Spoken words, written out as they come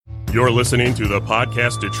You're listening to the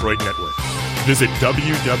Podcast Detroit Network. Visit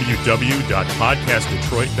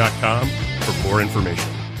www.podcastdetroit.com for more information.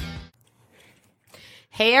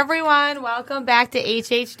 Hey everyone, welcome back to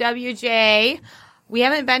HHWJ. We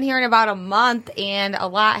haven't been here in about a month, and a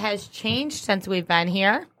lot has changed since we've been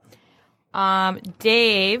here.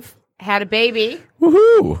 Dave had a baby.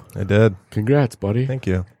 Woohoo! I did. Congrats, buddy. Thank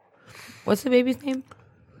you. What's the baby's name?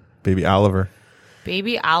 Baby Oliver.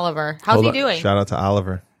 Baby Oliver. How's he doing? Shout out to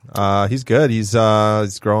Oliver. He's good. He's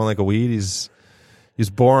growing like a weed. He was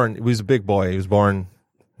a big boy. He was born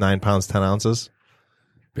 9 pounds, 10 ounces.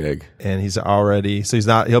 Big. And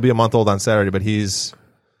he'll be a month old on Saturday, but he's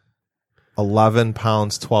 11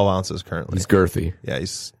 pounds, 12 ounces currently. He's girthy. Yeah,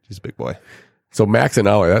 he's a big boy. So Max and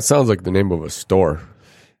Ollie, that sounds like the name of a store.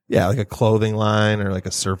 Yeah, like a clothing line or like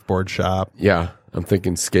a surfboard shop. Yeah, I'm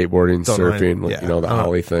thinking skateboarding, surfing, yeah. the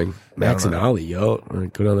Ollie thing. Max and Ollie, yo. All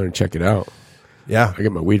right, go down there and check it out. Yeah. I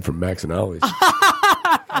get my weed from Max and Ollie's.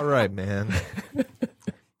 All right, man.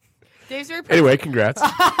 Dave's very Anyway, congrats.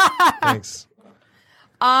 Thanks.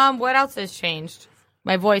 What else has changed?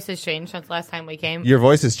 My voice has changed since last time we came. Your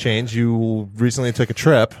voice has changed. You recently took a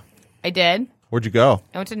trip. I did. Where'd you go?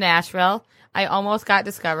 I went to Nashville. I almost got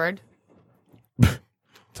discovered.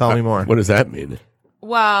 Tell me more. What does that mean?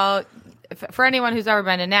 Well, for anyone who's ever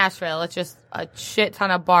been to Nashville, it's just a shit ton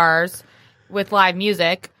of bars with live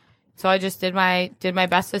music. So I just did my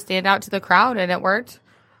best to stand out to the crowd, and it worked.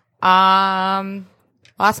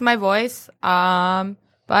 Lost my voice, but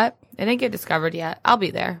I didn't get discovered yet. I'll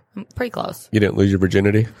be there. I'm pretty close. You didn't lose your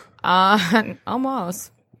virginity?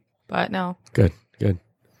 Almost, but no. Good.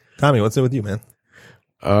 Tommy, what's it with you, man?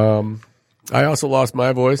 I also lost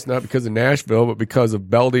my voice, not because of Nashville, but because of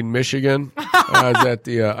Belding, Michigan. I was at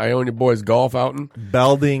the Ionia Boys Golf Outing.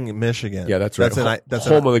 Belding, Michigan. Yeah, that's right. That's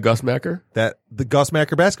home of the Gus Macker. The Gus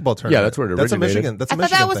Macker basketball tournament. Yeah, that's where it That's a originated. Michigan. That's a I thought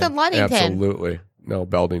Michigan that was thing. in Ludington. Absolutely. No,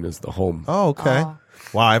 Belding is the home. Oh, okay. Oh.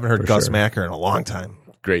 Wow, I haven't heard For Gus sure. Macker in a long time.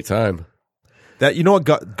 Great time. That you know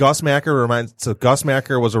what Gus Macker reminds? So Gus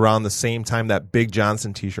Macker was around the same time that Big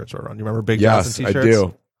Johnson T-shirts were around. You remember Big Johnson Yes, T-shirts? I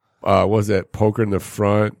do. Was it poker in the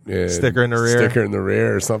front, and Sticker in the rear? sticker in the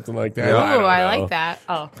rear, or something like that? Ooh, don't I know. like that.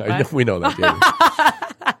 Oh, We know that. Game.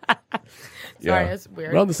 sorry, that's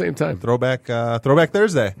weird. Around the same time. Throwback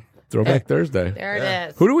Thursday. Throwback Thursday. There it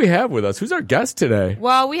is. Who do we have with us? Who's our guest today?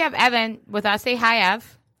 Well, we have Evan with us. Say hi,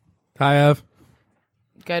 Ev. Hi, Ev.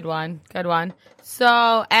 Good one.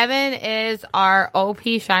 So Evan is our OP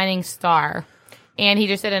Shining Star, and he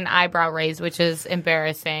just did an eyebrow raise, which is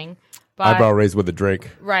embarrassing. But, Eyebrow raised with a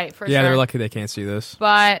drink. right, for Yeah, sure. they're lucky they can't see this.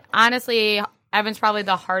 But honestly, Evan's probably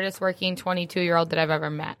the hardest working 22-year-old that I've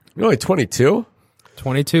ever met. You're only 22?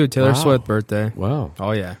 22, Taylor Wow. Swift birthday. Wow.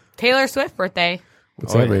 Oh, yeah. Taylor Swift birthday.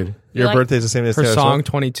 What's that mean? Your like- birthday's the same as Her Taylor song, Swift?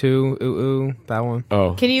 22, ooh, ooh, that one.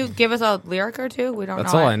 Oh. Can you give us a lyric or two? We don't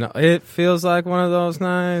That's know. all I know. It feels like one of those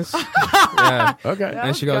nights. Yeah. Okay.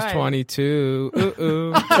 And she goes, good. 22, ooh,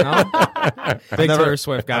 ooh. No? Big never- Taylor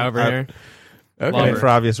Swift guy over here. Okay. Love her. For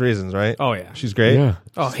obvious reasons, right? Oh, yeah. She's great. Yeah.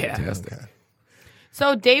 Oh, yeah. Fantastic.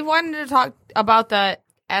 So Dave wanted to talk about the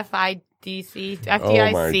FDIC.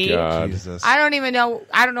 Oh, my God. Jesus. I don't even know.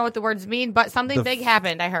 I don't know what the words mean, but something big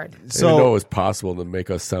happened. I heard. I didn't know it So was possible to make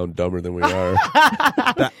us sound dumber than we are.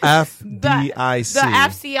 the FDIC. The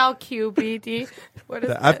FCLQBD. What is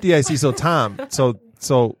The it? FDIC. So Tom, so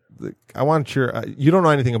I want you don't know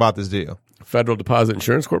anything about this, do you? Federal Deposit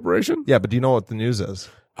Insurance Corporation? Yeah, but do you know what the news is?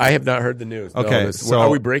 I have not heard the news. No, Okay, so- are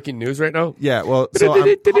we breaking news right now? Yeah, well, so Hold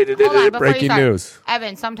on, before you Breaking start. news.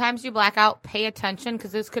 Evan, sometimes you black out. Pay attention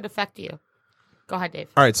because this could affect you. Go ahead, Dave.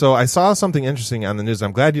 all right, so I saw something interesting on the news.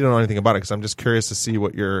 I'm glad you don't know anything about it because I'm just curious to see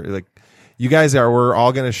what you're like. You guys we're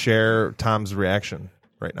all going to share Tom's reaction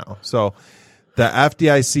right now. So the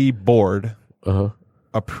FDIC board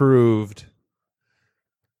approved.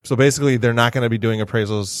 So basically, they're not going to be doing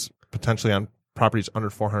appraisals potentially on properties under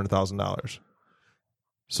 $400,000.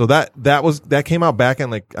 So that came out back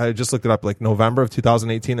in I just looked it up November of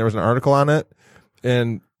 2018. There was an article on it,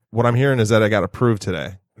 and what I'm hearing is that it got approved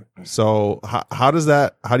today. So how do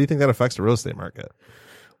you think that affects the real estate market?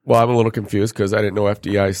 Well, I'm a little confused because I didn't know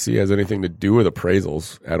FDIC has anything to do with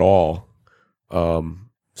appraisals at all.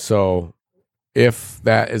 So if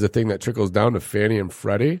that is a thing that trickles down to Fannie and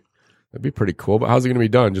Freddie, that'd be pretty cool. But how's it going to be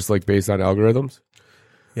done? Just based on algorithms?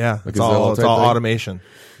 Yeah, Like it's a all Zillow type thing? automation.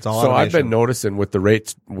 It's all So automation. I've been noticing with the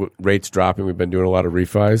rates dropping, we've been doing a lot of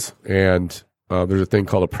refis, and there's a thing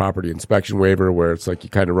called a property inspection waiver where it's you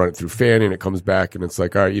kind of run it through Fannie and it comes back and it's all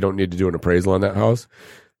right, you don't need to do an appraisal on that house.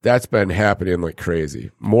 That's been happening like crazy.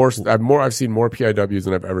 I've seen more PIWs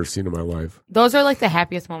than I've ever seen in my life. Those are like the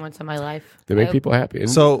happiest moments of my life. They make people happy. And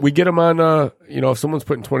So- we get them on, if someone's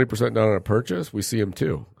putting 20% down on a purchase, we see them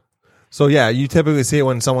too. So yeah, you typically see it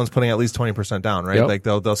when someone's putting at least 20% down, right? Yep. Like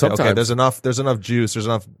they'll say, okay, Sometimes. there's enough juice, there's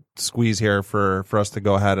enough squeeze here for us to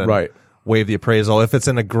go ahead and Right. waive the appraisal if it's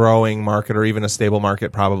in a growing market or even a stable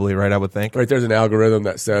market, probably, right? I would think. Right, there's an algorithm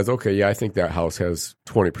that says, okay, yeah, I think that house has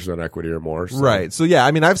 20% equity or more. So. Right. So yeah,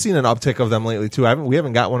 I mean, I've seen an uptick of them lately too. We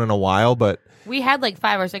haven't got one in a while, but We had like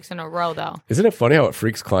 5 or 6 in a row though. Isn't it funny how it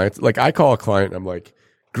freaks clients? Like, I call a client and I'm like,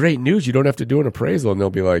 great news, you don't have to do an appraisal. And they'll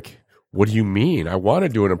be like, what do you mean? I want to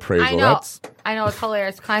do an appraisal. I know, it's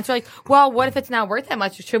hilarious. Clients are like, well, what if it's not worth that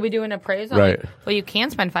much? Should we do an appraisal? Right. Like, well, you can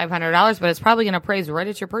spend $500, but it's probably going to appraise right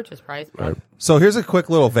at your purchase price. Right. so here's a quick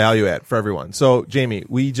little value add for everyone. So Jamie,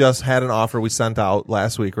 we just had an offer we sent out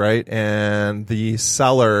last week, right? And the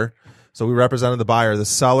seller, so we represented the buyer. The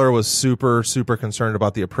seller was super, super concerned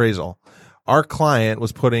about the appraisal. Our client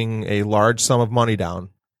was putting a large sum of money down,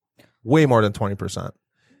 way more than 20%.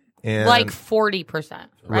 And Like 40%,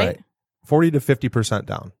 right? 40 to 50%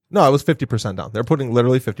 down. No, it was 50% down. They're putting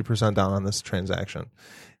literally 50% down on this transaction.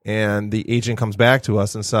 And the agent comes back to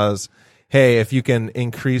us and says, hey, if you can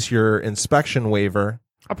increase your inspection waiver,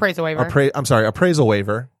 Appraisal waiver. appraisal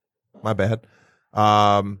waiver, my bad,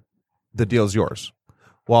 the deal's yours.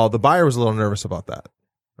 Well, the buyer was a little nervous about that.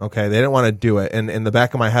 Okay, they didn't want to do it. And in the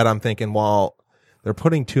back of my head, I'm thinking, well, they're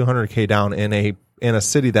putting $200K down in a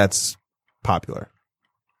city that's popular.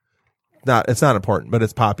 It's not important, but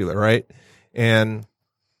it's popular, right? And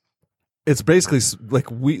it's basically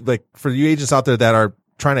like for you agents out there that are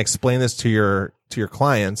trying to explain this to your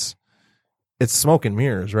clients, it's smoke and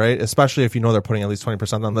mirrors, right? Especially if you know they're putting at least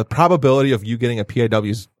 20% down. The probability of you getting a PIW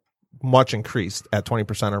is much increased at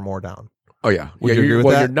 20% or more down. Oh, yeah. Would you agree with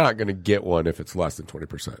well, that? you're not going to get one if it's less than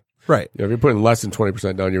 20%. Right. If you're putting less than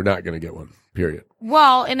 20% down, you're not going to get one, period.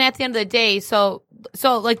 Well, and at the end of the day, so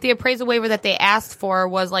like the appraisal waiver that they asked for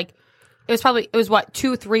was like, it was what,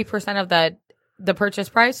 2-3% of the purchase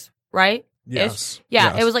price, right? Yes. Ish?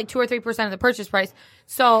 Yeah, Yes. it was like 2 or 3% of the purchase price.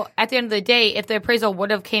 So at the end of the day, if the appraisal would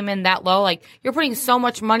have came in that low, like you're putting so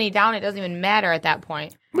much money down, it doesn't even matter at that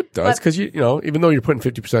point. It does, because you know, even though you're putting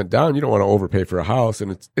 50% down, you don't want to overpay for a house,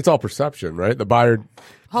 and it's all perception, right? The buyer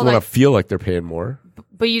doesn't want to feel like they're paying more.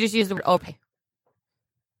 But you just use the word overpay.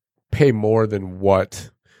 Pay more than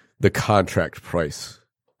what the contract price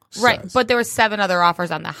Right, says. but there were 7 other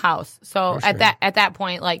offers on the house. So For sure. at that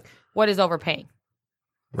point, like, what is overpaying?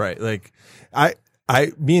 Right. Like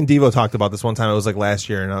me and Devo talked about this one time. It was like last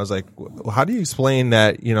year, and I was like, how do you explain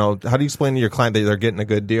that, how do you explain to your client that they're getting a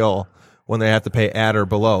good deal when they have to pay at or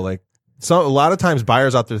below? Like, so a lot of times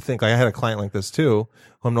buyers out there think, like I had a client like this too,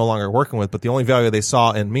 who I'm no longer working with, but the only value they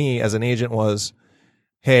saw in me as an agent was,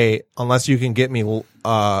 hey, unless you can get me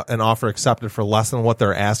an offer accepted for less than what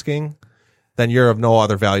they're asking, then you're of no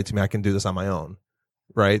other value to me. I can do this on my own.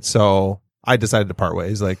 Right. So I decided to part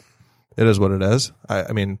ways. Like, it is what it is.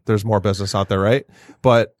 I mean, there's more business out there, right?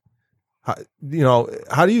 But, how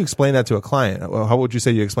do you explain that to a client? How would you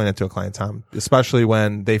say you explain that to a client, Tom? Especially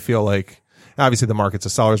when they feel like, obviously the market's a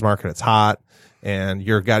seller's market, it's hot, and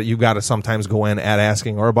you got to sometimes go in at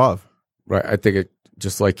asking or above. Right. I think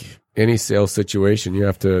just like any sales situation, you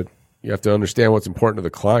have to understand what's important to the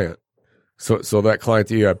client. So that client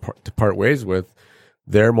that you had to part ways with,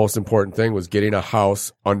 their most important thing was getting a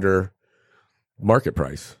house under market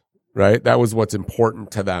price, right? That was what's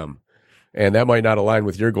important to them. And that might not align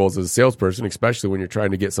with your goals as a salesperson, especially when you're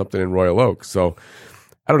trying to get something in Royal Oak. So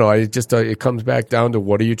I don't know. It comes back down to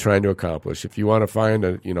what are you trying to accomplish? If you want to find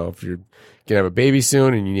if you're going to have a baby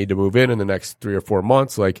soon and you need to move in the next 3 or 4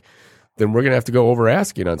 months, then we're going to have to go over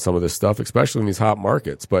asking on some of this stuff, especially in these hot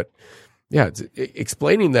markets. But yeah,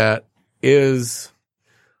 explaining that is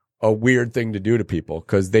a weird thing to do to people,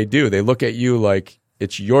 because they look at you like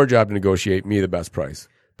it's your job to negotiate me the best price,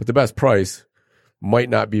 but the best price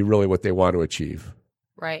might not be really what they want to achieve.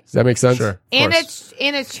 Right. Does that make sense? Sure. And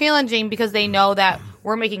it's challenging because they know that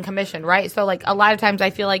we're making commission, right? So like a lot of times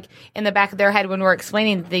I feel like in the back of their head when we're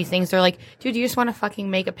explaining these things, they're like, dude, you just want to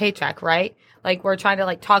fucking make a paycheck, right? Like we're trying to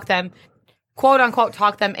like talk them, quote unquote,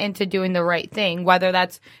 talk them into doing the right thing, whether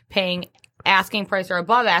that's paying asking price or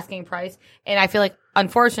above asking price. And I feel like,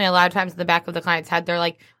 unfortunately, a lot of times in the back of the client's head, they're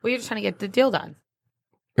like, well, you're just trying to get the deal done.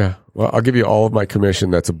 Yeah. Well, I'll give you all of my commission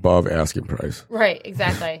that's above asking price. Right.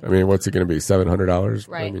 Exactly. I mean, what's it going to be? $700?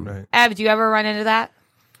 Right. I mean, Right. Ev, do you ever run into that?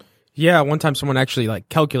 Yeah, one time someone actually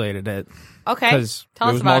calculated it. Okay. Because Tell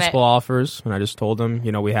there us was about multiple it. offers, and I just told him,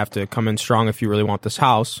 we have to come in strong if you really want this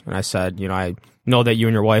house. And I said, I know that you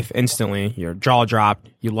and your wife instantly, your jaw dropped,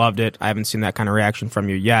 you loved it. I haven't seen that kind of reaction from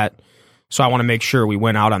you yet. So I want to make sure we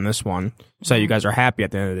win out on this one so that you guys are happy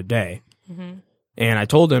at the end of the day. And I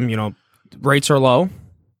told him, rates are low.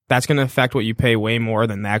 That's going to affect what you pay way more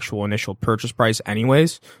than the actual initial purchase price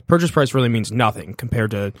anyways. Purchase price really means nothing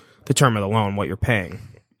compared to the term of the loan, what you're paying.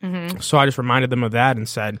 So I just reminded them of that and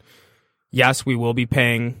said, yes, we will be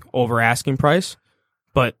paying over asking price,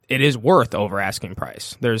 but it is worth over asking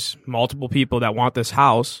price. There's multiple people that want this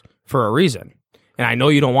house for a reason. And I know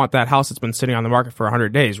you don't want that house that's been sitting on the market for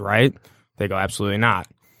 100 days, right? They go, absolutely not.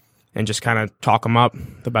 And just kind of talk them up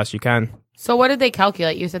the best you can. So what did they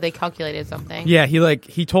calculate? You said they calculated something. Yeah,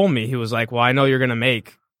 he told me, he was like, well, I know you're going to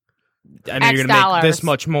make this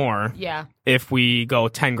much more Yeah. if we go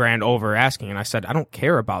 10 grand over asking. And I said, I don't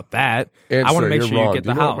care about that. And I want to sir, make you're sure wrong. you get Do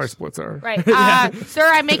the you know what my house. splits are? Right. Sir,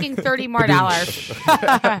 I'm making $30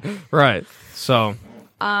 more. Right. So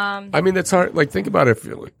I mean, that's hard. Like, think about it. If,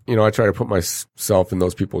 I try to put myself in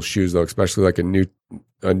those people's shoes, though, especially like a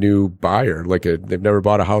new buyer, they've never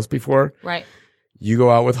bought a house before. Right. You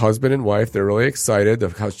go out with husband and wife. They're really excited. The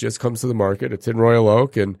house just comes to the market. It's in Royal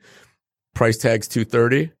Oak, and price tag's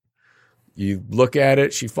 $230. You look at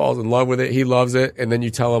it. She falls in love with it. He loves it, and then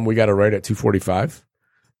you tell them we got it right at $245.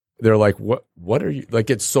 They're like, "What? What are you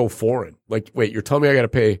like?" It's so foreign. Like, wait, you're telling me I got to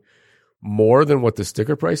pay more than what the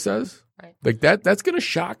sticker price says? Right. Like that's going to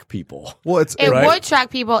shock people. Well, It would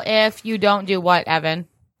shock people if you don't do what, Evan?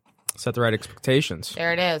 set the right expectations.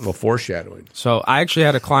 There it is. Well, foreshadowing. So I actually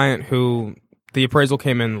had a client who the appraisal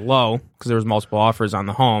came in low because there was multiple offers on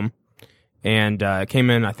the home, and it came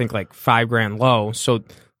in I think like $5,000 low. So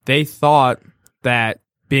they thought that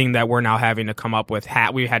being that we're now having to come up with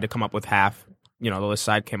half, we had to come up with half. The list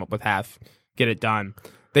side came up with half, get it done.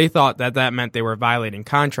 They thought that that meant they were violating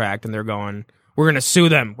contract, and they're going, "We're going to sue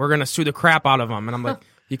them. We're going to sue the crap out of them." And I'm like,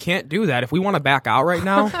 you can't do that. If we want to back out right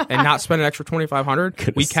now and not spend an extra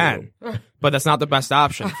 $2,500, we can. But that's not the best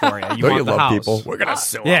option for you. You Don't want you the love house. people? We're gonna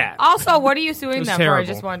sue them. Yeah. Also, what are you suing was them terrible. for?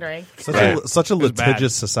 Just wondering. Such a was bad.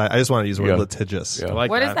 litigious society. I just want to use the word Yeah. litigious. Yeah. I like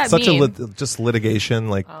What that. does that Such mean? just litigation,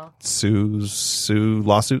 like sue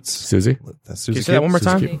lawsuits. Susie. That's Can you Susie say that Kid? one more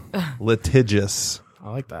Susie time? Kid. Litigious. I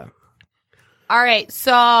like that. All right,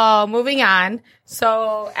 so moving on.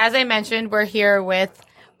 So as I mentioned, we're here with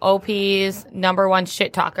OP's number one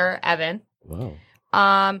shit talker, Evan.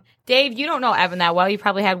 Wow. Dave, you don't know Evan that well. You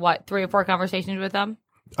probably had 3 or 4 conversations with him.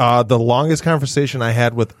 The longest conversation I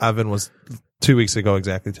had with Evan was 2 weeks ago,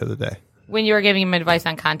 exactly to the day. When you were giving him advice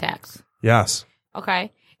on contacts. Yes.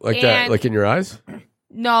 Okay. Like that, And- like in your eyes?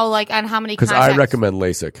 No, like on how many Because contacts. I recommend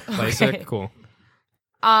LASIK. LASIK, cool.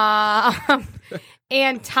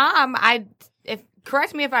 And Tom,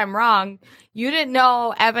 correct me if I'm wrong, you didn't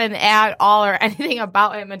know Evan at all or anything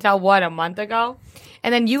about him until a month ago?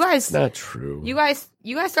 And then you guys Not true. you guys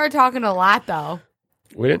started talking a lot though.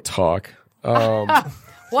 We didn't talk.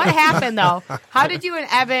 What happened though? How did you and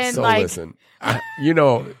Evan So listen,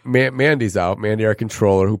 Mandy's out. Mandy, our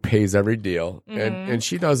controller, who pays every deal, and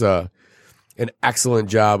she does an excellent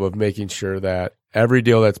job of making sure that every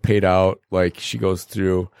deal that's paid out, like she goes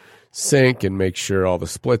through sync and makes sure all the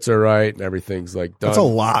splits are right and everything's like done. That's a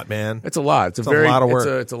lot, man. It's a lot. It's a lot of work.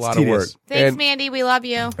 It's a lot It's of work. tedious. Thanks, And, Mandy. We love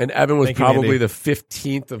you. and Evan was Thank you, probably Mandy. the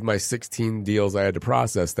 15th of my 16 deals I had to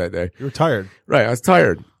process that day. You were tired. Right. I was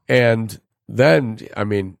tired. And then,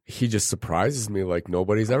 he just surprises me like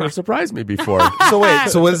nobody's ever surprised me before. So wait,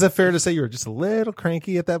 so what is it fair to say you were just a little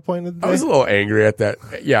cranky at that point of the day? I was a little angry at that.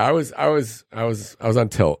 Yeah, I was on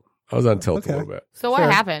tilt. I was on tilt Okay. a little bit. So what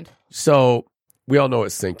happened? So we all know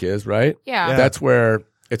what sync is, right? Yeah. That's where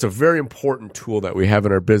it's a very important tool that we have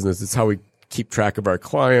in our business. It's how we keep track of our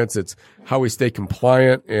clients. It's how we stay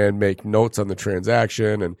compliant and make notes on the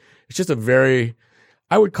transaction. And it's just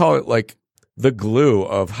I would call it like the glue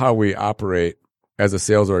of how we operate as a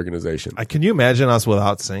sales organization. Can you imagine us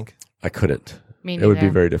without sync? I couldn't. Me It would be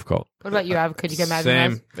neither. very difficult. What about you, Evan? Could you imagine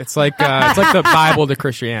Same. this? It's like the Bible to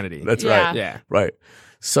Christianity. That's Yeah. right. Yeah. Right.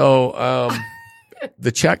 So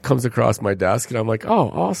the check comes across my desk, and I'm like, "Oh,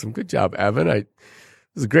 awesome! Good job, Evan. This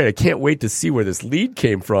is great. I can't wait to see where this lead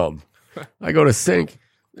came from." I go to sync.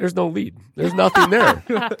 There's no lead. There's nothing there.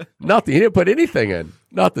 Nothing. He didn't put anything in.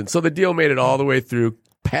 Nothing. So the deal made it all the way through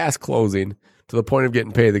past closing to the point of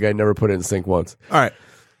getting paid. The guy never put it in sync once. All right.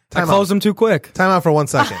 I closed them too quick. Time out for 1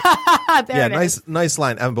 second. There Yeah, it is. nice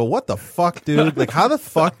line, Evan. But what the fuck, dude? Like, how the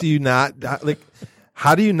fuck do you not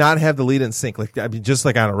How do you not have the lead in sync? Like, I mean, just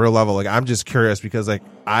like on a real level. Like, I'm just curious because like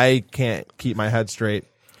I can't keep my head straight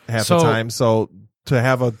half the So- time. So to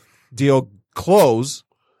have a deal close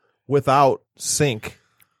without sync,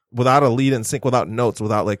 without a lead in sync, without notes,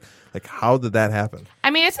 without like how did that happen?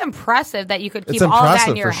 I mean, it's impressive that you could keep It's all that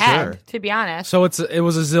in impressive, your for head, sure. to be honest. So it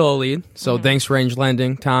was a Zillow lead. So thanks Range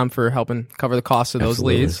Lending, Tom, for helping cover the cost of those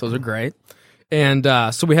Absolutely. leads. Those are great. And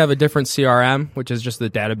so we have a different CRM, which is just the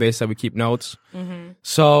database that we keep notes.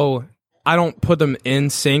 So I don't put them in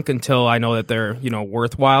sync until I know that they're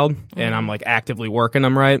worthwhile and I'm like actively working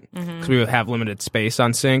them right because we would have limited space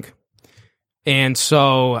on sync. And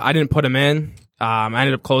so I didn't put them in. I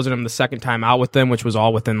ended up closing them the second time out with them, which was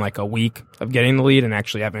all within like a week of getting the lead and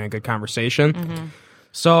actually having a good conversation.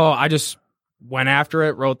 So I just went after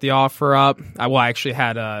it, wrote the offer up. I actually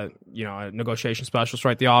had a negotiation specialist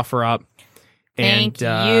write the offer up. Thank you,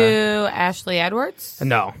 Ashley Edwards.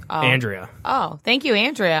 No, Andrea. Oh, thank you,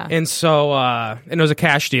 Andrea. And so, and it was a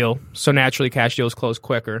cash deal. So naturally, cash deals close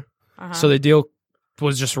quicker. So the deal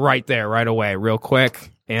was just right there, right away, real quick.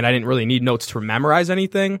 And I didn't really need notes to memorize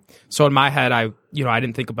anything. So in my head, I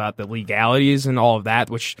didn't think about the legalities and all of that,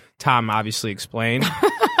 which Tom obviously explained.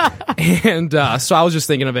 And so I was just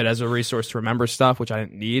thinking of it as a resource to remember stuff, which I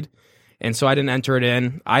didn't need. And so I didn't enter it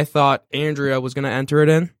in. I thought Andrea was going to enter it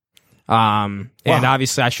in. And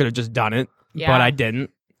obviously I should have just done it, but I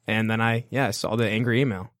didn't. And then I saw the angry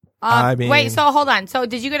email. Wait, so hold on. So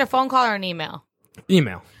did you get a phone call or an email?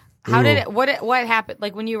 Email. How did it? What happened?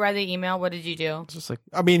 Like when you read the email, what did you do? Just like,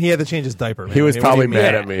 I mean, he had to change his diaper. Man. He was I mean, what do probably you mean?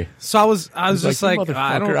 mad at me. so I was just like,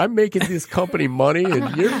 I don't. I'm making this company money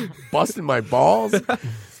and you're busting my balls.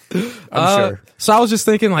 I'm sure. So I was just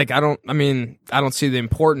thinking, like, I don't see the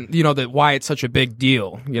important, that why it's such a big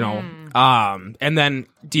deal, and then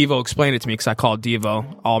Devo explained it to me because I called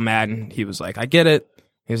Devo all mad and he was like, I get it.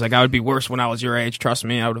 He was like, I would be worse when I was your age. Trust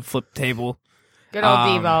me, I would have flipped the table. Good old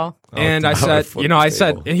Devo. And I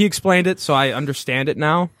said, and he explained it, so I understand it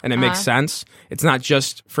now, and it makes sense. It's not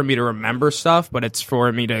just for me to remember stuff, but it's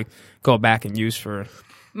for me to go back and use for.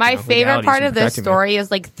 My favorite legalities part and of this protecting me. story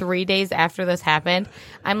is like 3 days after this happened.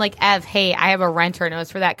 I'm like, Ev, hey, I have a renter, and it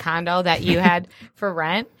was for that condo that you had for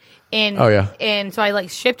rent. And, and so I like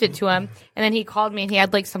shipped it to him, and then he called me and he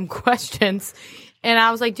had like some questions. And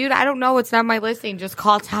I was like, dude, I don't know. It's not my listing. Just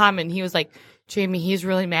call Tom. And he was like, Jamie, he's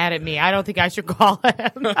really mad at me. I don't think I should call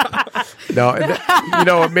him. No,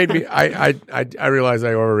 it made me. I realized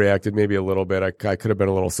I overreacted maybe a little bit. I could have been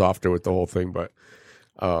a little softer with the whole thing, but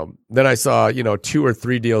then I saw 2 or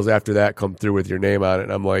 3 deals after that come through with your name on it,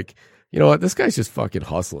 and I'm like, you know what? This guy's just fucking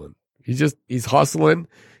hustling. He's hustling.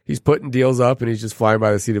 He's putting deals up, and he's just flying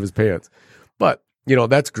by the seat of his pants. But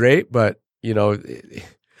that's great. But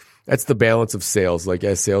that's the balance of sales. Like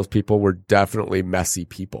as salespeople, we're definitely messy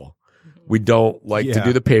people. We don't like to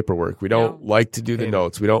do the paperwork. We don't like to do the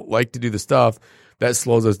notes. We don't like to do the stuff that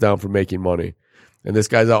slows us down from making money. And this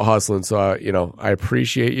guy's out hustling. So, I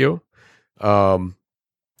appreciate you.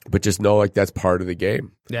 But just know like that's part of the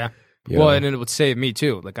game. Yeah. You Well, know? and it would save me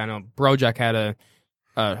too. Like I know Brojack had a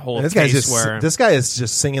whole This case where guy is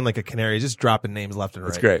just singing like a canary, just dropping names left and right.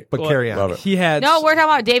 That's great. But carry on. Love it. he had. No, we're talking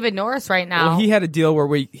about David Norris right now. Well, he had a deal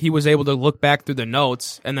where he was able to look back through the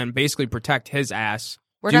notes and then basically protect his ass.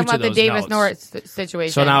 We're due talking to about the those Davis notes. Norris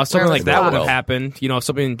situation. So now if something where it like was that would lost. have happened, if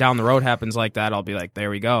something down the road happens like that, I'll be like,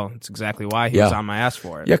 there we go. It's exactly why he was on my ass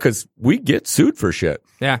for it. Yeah, because we get sued for shit.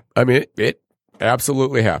 Yeah. I mean, it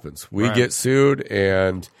absolutely happens. We get sued,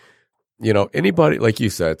 and anybody, like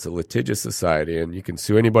you said, it's a litigious society, and you can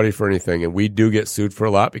sue anybody for anything. And we do get sued for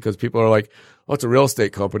a lot because people are like, "Oh, it's a real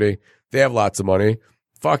estate company. They have lots of money.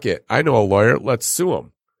 Fuck it. I know a lawyer. Let's sue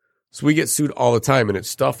them." So we get sued all the time, and it's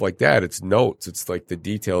stuff like that. It's notes. It's like the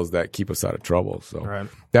details that keep us out of trouble. So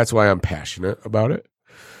that's why I'm passionate about it.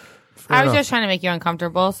 I was just trying to make you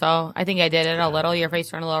uncomfortable, so I think I did it a little. Your face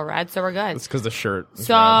turned a little red, so we're good. It's because the shirt. is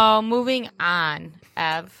So red. moving on,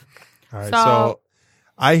 Ev. All right. So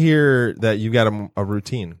I hear that you got a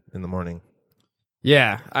routine in the morning.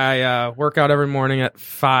 Yeah, I work out every morning at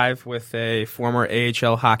 5 with a former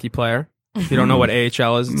AHL hockey player. If you don't know what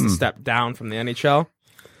AHL is, it's a step down from the NHL.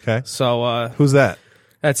 Okay. So who's that?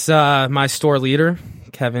 that's my store leader,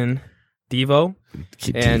 Kevin Devo.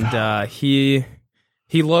 And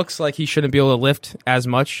he looks like he shouldn't be able to lift as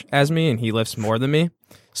much as me, and he lifts more than me.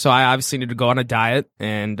 So I obviously need to go on a diet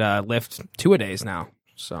and lift 2-a-days now.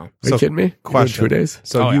 So Are you kidding me? Question. 2 days?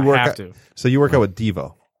 So Oh, you I work. have Out, to. so you work out with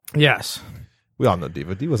Devo. yes, We all know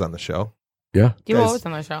Devo. Devo's on the show. Yeah. Devo was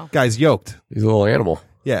on the show. Guy's yoked. He's a little animal.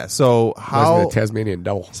 Yeah. So Reminds me how? of a Tasmanian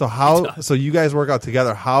devil. So how? So you guys work out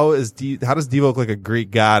together. How does Devo look like a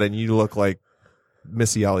Greek god, and you look like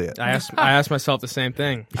Missy Elliott? I asked myself the same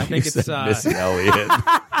thing. I think You it's said Missy Elliott.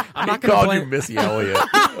 I'm not He gonna called blame. you Missy Elliott.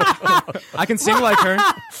 I can sing like her,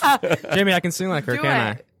 Jamie. I can sing like her, Do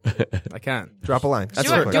can't it. I can. Drop a line. That's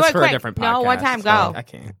Do it- for, do that's it for a quick. different podcast. No, one time, go. I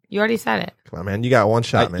can't. You already said it. Come on, man. You got one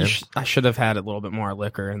shot, man. I should have had a little bit more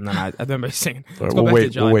liquor, and then I've been singing. All Let's right, go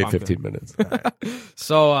back to we'll wait Jolly 15 minutes.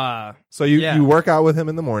 So, So you yeah. you work out with him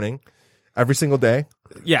in the morning every single day.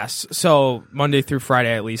 yes. So Monday through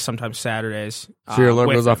Friday, at least, sometimes Saturdays. So your alarm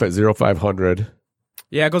with goes off at 0500.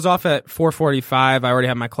 Yeah, it goes off at 4:45. I already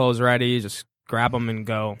have my clothes ready. Just grab them and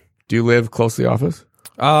go. Do you live close to the office?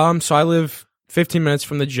 So I live 15 minutes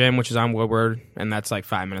from the gym, which is on Woodward, and that's like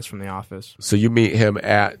 5 minutes from the office. So you meet him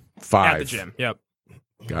at 5. At the gym. Yep.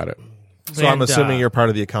 Got it. So I'm And, assuming you're part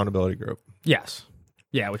of the accountability group. Yes.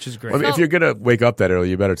 Yeah, which is great. I mean, if So- you're going to wake up that early,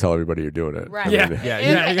 you better tell everybody you're doing it. Right. I Yeah. mean, Yeah.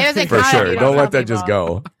 It doesn't For count if sure. you Don't tell let that just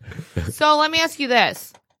people. go. So let me ask you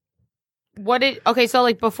this: so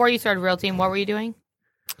like before you started Real Team, what were you doing?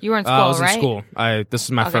 You were in school, I was right? in school. This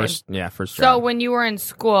is my Okay. first So job. when you were in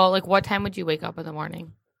school, like what time would you wake up in the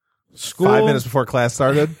morning? School, 5 minutes before class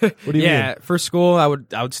started. What do you yeah, mean? for school, I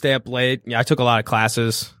would stay up late. Yeah, I took a lot of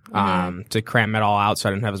classes Mm-hmm. to cram it all out, so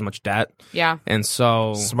I didn't have as much debt. Yeah. And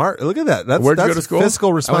so Smart. Look at that. That's Where'd you that's go to school? fiscal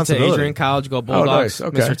I went to responsibility. Adrian College, go Bulldogs, nice.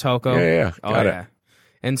 Okay. Mr. Toko. Yeah. Oh, Got it. yeah.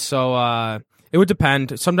 And so it would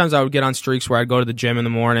depend. Sometimes I would get on streaks where I'd go to the gym in the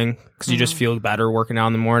morning because you just feel better working out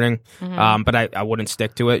in the morning. But I wouldn't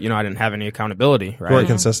stick to it. You know, I didn't have any accountability. Right? You weren't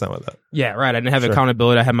consistent with it. Yeah, right. I didn't have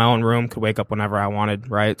accountability. I had my own room, could wake up whenever I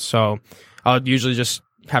wanted, right? So I would usually just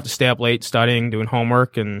have to stay up late studying, doing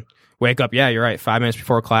homework, and wake up. Yeah, you're right. 5 minutes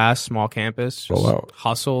before class, small campus, just Roll out.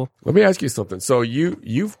 hustle. Let me ask you something. So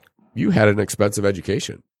you had an expensive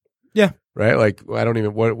education. Yeah. Right? Like, I don't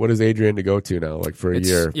even, what is Adrian to go to now? Like for a It's-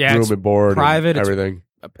 year? yeah, Room it's and board private, and it's- everything.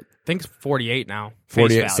 I think it's 48 now. face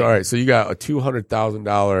 48. value. Sorry. So you got a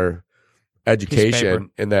 $200,000 education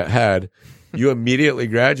in that head. You immediately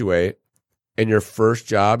graduate and your first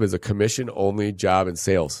job is a commission only job in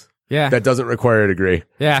sales. Yeah. That doesn't require a degree.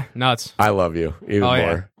 Yeah. Nuts. I love you even Oh, yeah.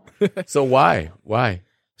 more. So why?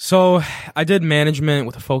 So I did management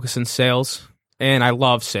with a focus in sales, and I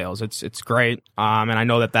love sales. It's great. And I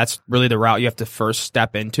know that that's really the route you have to first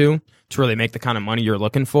step into to really make the kind of money you're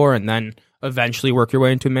looking for, and then eventually work your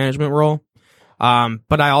way into a management role.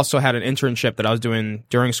 But I also had an internship that I was doing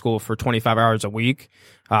during school for 25 hours a week,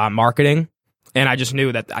 marketing. And I just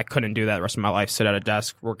knew that I couldn't do that the rest of my life, sit at a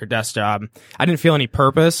desk, work a desk job. I didn't feel any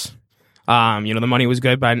purpose. The money was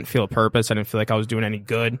good, but I didn't feel a purpose. I didn't feel like I was doing any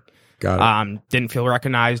good. Got it. Didn't feel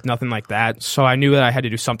recognized, nothing like that. So I knew that I had to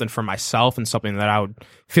do something for myself and something that I would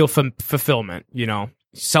feel fulfillment,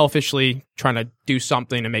 selfishly trying to do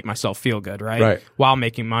something to make myself feel good, right? While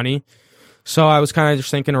making money. So I was kind of just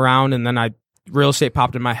thinking around, and then real estate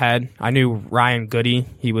popped in my head. I knew Ryan Goody.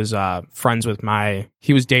 He was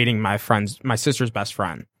he was dating my sister's best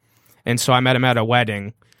friend. And so I met him at a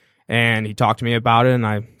wedding, and he talked to me about it, and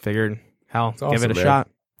I figured, hell, give awesome, it a man. shot.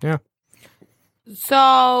 Yeah.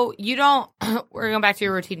 So you don't. We're going back to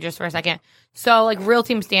your routine just for a second. So like Real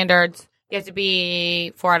Team standards, you have to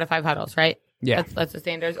be 4 out of 5 huddles, right? Yeah. That's the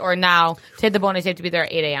standards. Or now to hit the bonus, you have to be there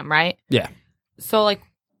at 8 a.m. Right? Yeah. So like,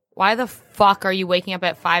 why the fuck are you waking up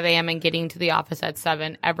at 5 a.m. and getting to the office at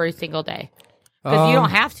 7 every single day? Because you don't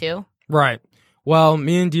have to. Right. Well,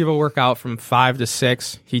 me and Devo work out from 5 to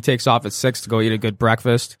 6. He takes off at 6 to go eat a good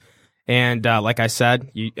breakfast. And like I said,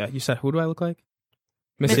 you said, who do I look like?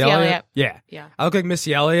 Missy Elliott? Yeah. I look like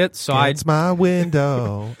Missy Elliott. So It's my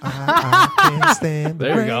window. I can't stand the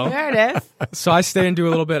There you rain. go. There it is. So I stay and do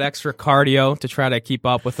a little bit extra cardio to try to keep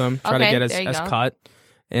up with him, try to Okay, get there you as go. cut.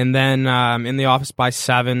 And then in the office by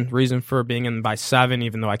 7. Reason for being in by 7,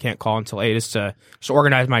 even though I can't call until 8, is to just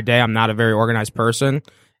organize my day. I'm not a very organized person.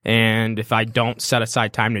 And if I don't set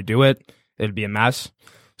aside time to do it, it'd be a mess.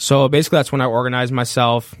 So basically that's when I organize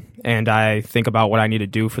myself and I think about what I need to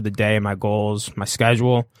do for the day, my goals, my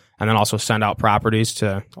schedule, and then also send out properties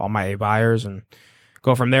to all my A buyers and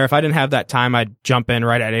go from there. If I didn't have that time, I'd jump in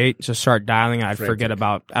right at 8, just start dialing, and I'd forget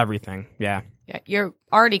about everything. Yeah. Yeah, you're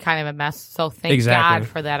already kind of a mess. So thank Exactly. God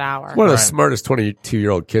for that hour. One of the Right. smartest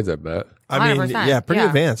 22-year-old kids I've met. I mean, 100%, yeah, pretty yeah.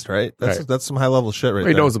 advanced, right? Right. That's some high level shit right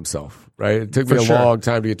He there. knows himself, right? It took me For a sure. long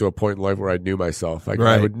time to get to a point in life where I knew myself. I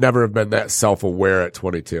Right. would never have been that self-aware at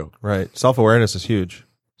 22. Right. Self awareness is huge.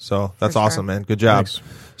 So that's sure. awesome, man. Good job. Thanks.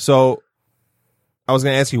 So I was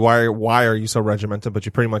going to ask you why are you so regimented, but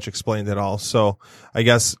you pretty much explained it all. So I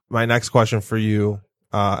guess my next question for you,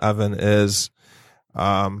 Evan, is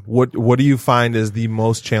what do you find is the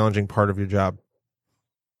most challenging part of your job?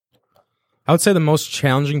 I would say the most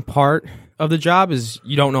challenging part of the job is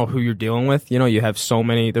you don't know who you're dealing with. You have there's so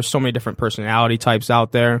many different personality types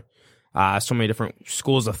out there, so many different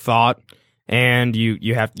schools of thought. and you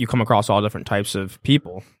come across all different types of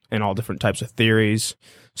people and all different types of theories,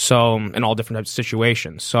 so and all different types of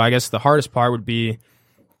situations. So I guess the hardest part would be,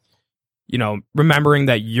 remembering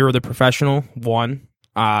that you're the professional. When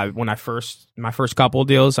my first couple of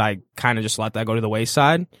deals, I kind of just let that go to the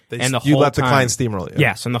wayside. And you let the client steamroll you.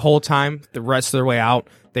 Yes, and the whole time, the rest of their way out,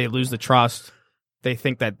 they lose the trust. They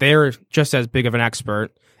think that they're just as big of an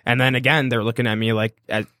expert, and then again, they're looking at me like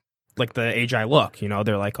the age I look.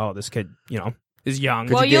 They're like, "Oh, this kid, is young."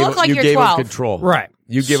 Well, you look like you you're gave 12. him control, right?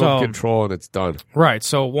 You give them control, and it's done. Right.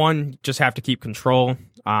 So one, just have to keep control,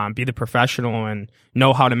 be the professional, and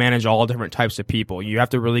know how to manage all different types of people. You have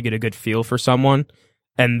to really get a good feel for someone,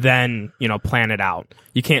 and then plan it out.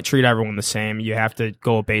 You can't treat everyone the same. You have to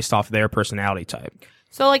go based off their personality type.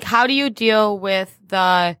 So, like, how do you deal with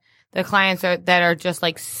the clients that are just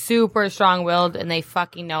like super strong-willed and they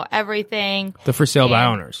fucking know everything? The for sale by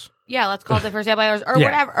owners. Yeah, let's call it the for sale by owners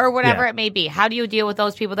or whatever it may be. How do you deal with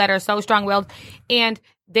those people that are so strong-willed and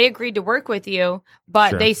they agreed to work with you,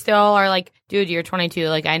 but they still are like, dude, you're 22.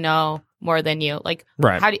 Like, I know more than you. Like,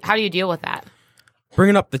 right. How do you deal with that?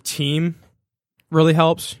 Bringing up the team really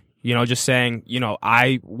helps. Just saying,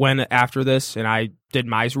 I went after this and I did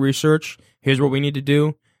my research. Here's what we need to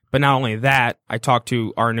do. But not only that, I talked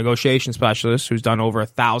to our negotiation specialist who's done over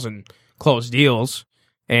 1,000 closed deals,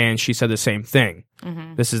 and she said the same thing.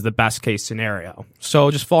 Mm-hmm. This is the best case scenario.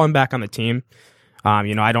 So just falling back on the team.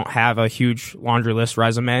 I don't have a huge laundry list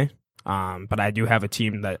resume, but I do have a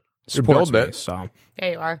team that supports me. So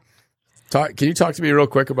there you are. Can you talk to me real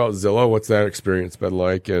quick about Zillow? What's that experience been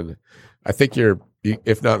like? And I think you're,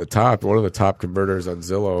 if not the top, one of the top converters on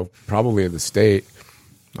Zillow, probably in the state.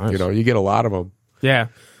 Nice. You get a lot of them. Yeah.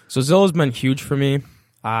 So Zillow's been huge for me.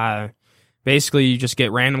 Basically, you just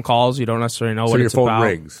get random calls. You don't necessarily know what it's about. So your phone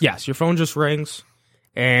rings? Yes, your phone just rings,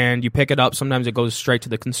 and you pick it up. Sometimes it goes straight to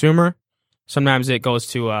the consumer. Sometimes it goes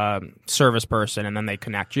to a service person, and then they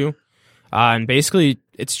connect you. And basically,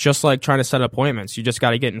 it's just like trying to set appointments. You just got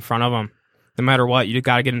to get in front of them. No matter what, you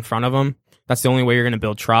got to get in front of them. That's the only way you're going to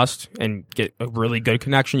build trust and get a really good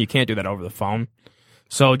connection. You can't do that over the phone.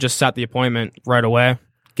 So just set the appointment right away.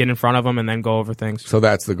 Get in front of them and then go over things. So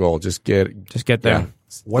that's the goal. Just get there. Yeah.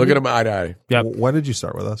 Look at them eye to eye. Yep. When did you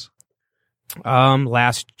start with us?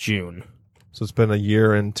 Last June. So it's been a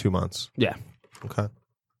year and 2 months. Yeah. Okay.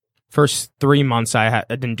 First 3 months I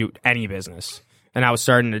didn't do any business, and I was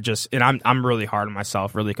starting to and I'm really hard on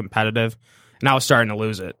myself, really competitive, and I was starting to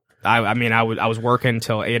lose it. I was working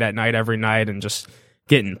till 8 at night every night and just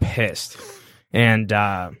getting pissed, and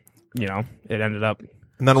it ended up.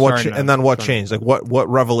 And then what changed? Like what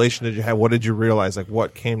revelation did you have? What did you realize? Like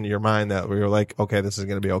what came to your mind that we were like, okay, this is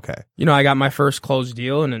going to be okay? I got my first closed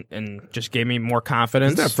deal and just gave me more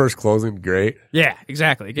confidence. Isn't that first closing great? Yeah,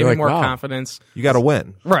 exactly. It gave me more confidence. You got to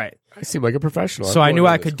win. Right. I seem like a professional. So I knew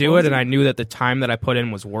I could do it, and I knew that the time that I put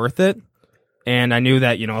in was worth it. And I knew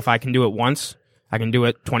that, if I can do it once, I can do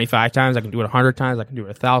it 25 times, I can do it 100 times, I can do it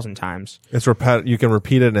 1,000 times. You can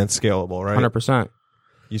repeat it and it's scalable, right? 100%.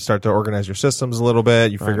 You start to organize your systems a little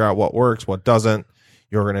bit. You figure out what works, what doesn't.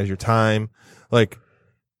 You organize your time. Like,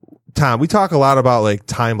 Tom, we talk a lot about like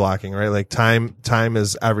time blocking, right? Like time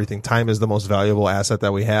is everything. Time is the most valuable asset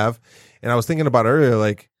that we have. And I was thinking about earlier,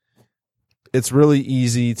 like, it's really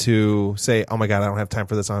easy to say, oh my God, I don't have time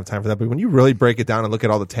for this. I don't have time for that. But when you really break it down and look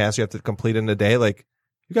at all the tasks you have to complete in a day, like,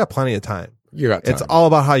 you got plenty of time. You got time. It's all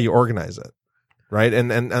about how you organize it, right?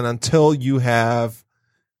 And until you have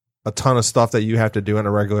a ton of stuff that you have to do on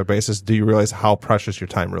a regular basis, do you realize how precious your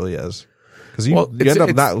time really is? Because you end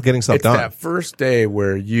up not getting stuff done. It's that first day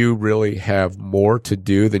where you really have more to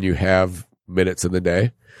do than you have minutes in the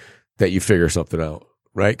day that you figure something out,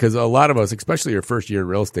 right? Because a lot of us, especially your first year in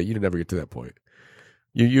real estate, you never get to that point.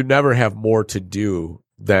 You never have more to do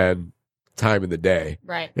than time in the day.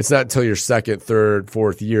 Right. It's not until your second, third,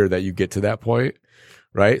 fourth year that you get to that point,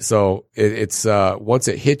 right? So it's once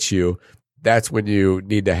it hits you, that's when you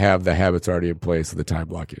need to have the habits already in place of the time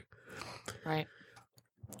blocking. Right.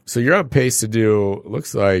 So you're on pace to do,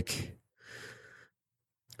 looks like,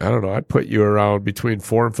 I don't know, I'd put you around between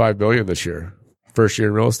 4 and 5 million this year. First year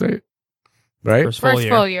in real estate, right? First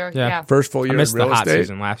full year. Yeah. First full year in real estate. I missed the hot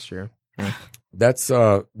season last year. Yeah.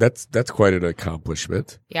 That's quite an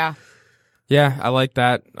accomplishment. Yeah. Yeah, I like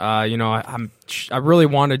that. I really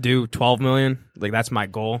want to do 12 million. Like, that's my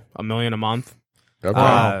goal, $1 million a month.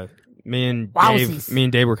 Okay. Me and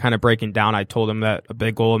Wowzies. Dave were kind of breaking down. I told him that a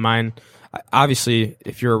big goal of mine, obviously,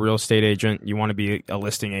 if you're a real estate agent, you want to be a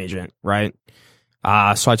listing agent, right?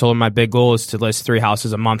 So I told him my big goal is to list 3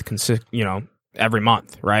 houses a month, every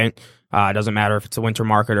month, right? It doesn't matter if it's a winter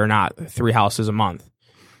market or not, 3 houses a month.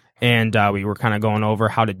 And we were kind of going over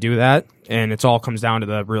how to do that. And it all comes down to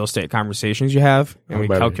the real estate conversations you have. And we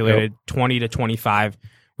calculated 20 to 25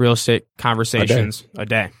 real estate conversations a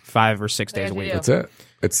day, 5 or 6 days a week. That's it.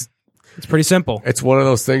 It's pretty simple. It's one of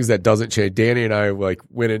those things that doesn't change. Danny and I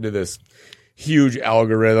went into this huge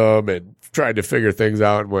algorithm and tried to figure things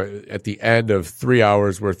out. And at the end of 3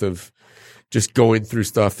 hours worth of just going through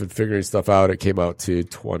stuff and figuring stuff out, it came out to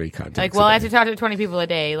 20 contacts. I have to talk to 20 people a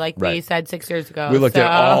day, we said 6 years ago. We looked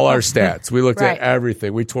at all our stats. We looked Right. at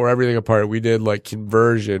everything. We tore everything apart. We did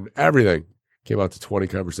conversion, everything. Came out to 20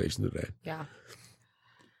 conversations a day. Yeah.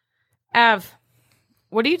 Ev,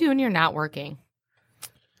 what do you do when you're not working?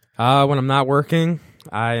 When I'm not working,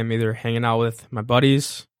 I am either hanging out with my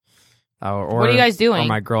buddies or What are you guys doing? Or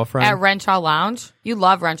my girlfriend. At Renshaw Lounge? You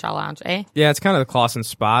love Renshaw Lounge, eh? Yeah, it's kind of the Clawson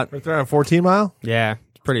spot. Right there on 14 Mile. Yeah,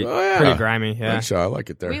 it's pretty grimy. Yeah, Renshaw, I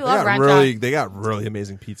like it there. We love Renshaw. They got really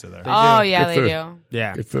amazing pizza there. Oh, yeah, Good they food. do.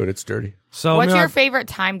 yeah. Good food. It's dirty. So What's you know, your favorite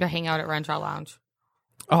time to hang out at Renshaw Lounge?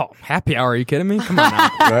 happy hour? Are you kidding me? Come on now.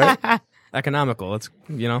 Right? Economical. It's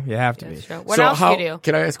you have to be. That's true. What else do you do?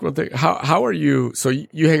 Can I ask one thing? How are you? So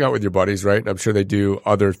you hang out with your buddies, right? And I'm sure they do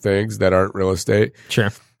other things that aren't real estate.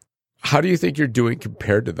 Sure. How do you think you're doing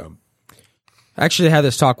compared to them? Actually, I had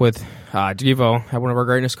this talk with Devo at one of our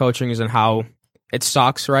greatness coachings and how it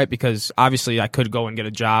sucks, right? Because obviously I could go and get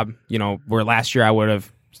a job, where last year I would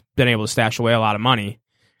have been able to stash away a lot of money.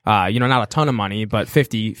 Not a ton of money, but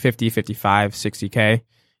 50, 55, 60K,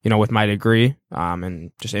 with my degree,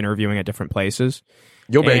 and just interviewing at different places.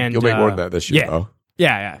 You'll make more than that this year, though.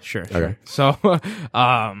 Yeah, sure. Okay. So,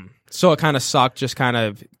 so it kind of sucked just kind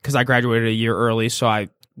of because I graduated a year early, so I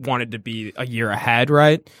wanted to be a year ahead,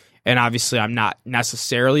 right? And obviously I'm not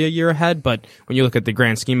necessarily a year ahead, but when you look at the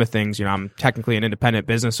grand scheme of things, I'm technically an independent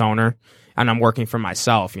business owner and I'm working for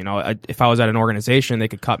myself. If I was at an organization, they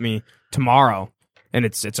could cut me tomorrow and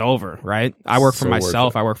it's over, right? I work for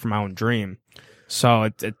myself. I work for my own dream. So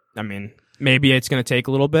maybe it's going to take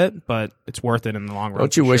a little bit, but it's worth it in the long run.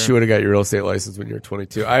 Don't you wish you would have got your real estate license when you were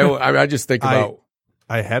 22? I just think about.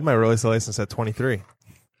 I had my real estate license at 23.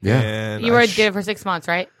 Yeah. And You did it for 6 months,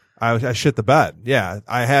 right? I shit the bed. Yeah.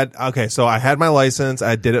 So I had my license.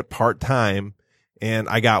 I did it part time and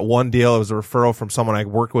I got one deal. It was a referral from someone I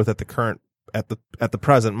worked with at the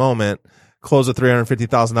present moment, closed a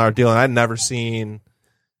 $350,000 deal. And I'd never seen,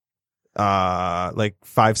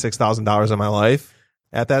 $5,000-$6,000 in my life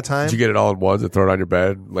at that time. Did you get it all at once and throw it on your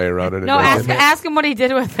bed, lay around in it? No, ask him what he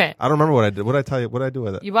did with it. I don't remember what I did. What did I tell you? What did I do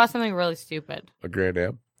with it? You bought something really stupid. A Grand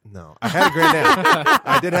Am. No, I had a Grand Am.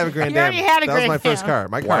 I did have a Grand You Am. already had a that was Grand my first Am. car.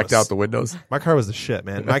 My car Blacked out the windows. My car was the shit,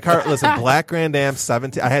 man. My car, listen, black Grand Am,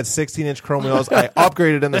 17. I had 16-inch chrome wheels. I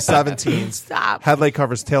upgraded in the 17s. Stop. Headlight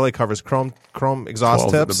covers, taillight covers, chrome exhaust 12s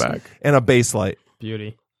in the tips, back. and a base light.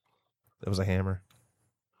 Beauty. It was a hammer.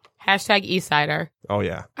 Hashtag Eastsider. Oh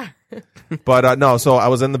yeah. But no, so I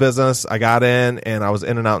was in the business. I got in, and I was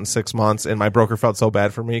in and out in 6 months. And my broker felt so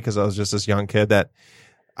bad for me because I was just this young kid that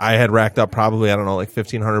I had racked up probably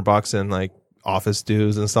 $1,500 in office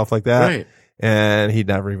dues and stuff like that. Right. And he'd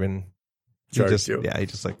never even Charged you. Yeah, he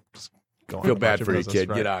just go on Feel about bad your for you, business, kid.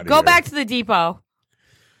 right. Get out of Go here. back to the depot.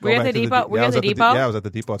 Were you at the depot? Were you at the depot? Yeah, I was at the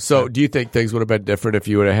depot. So, do you think things would have been different if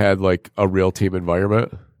you would have had a real team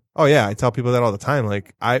environment? Oh yeah, I tell people that all the time.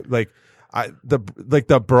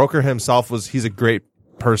 The broker himself he's a great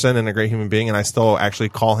person and a great human being, and I still actually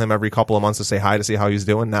call him every couple of months to say hi to see how he's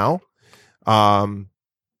doing now.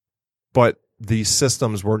 But the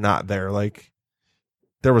systems were not there.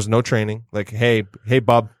 There was no training. Hey,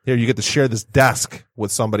 bub, here you get to share this desk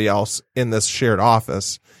with somebody else in this shared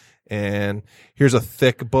office, and here's a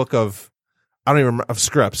thick book of of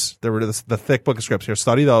scripts. There were the thick book of scripts. Here,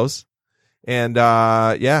 study those. And go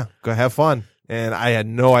have fun. And I had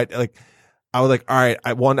no idea. I was like, all right.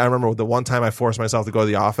 I remember the one time I forced myself to go to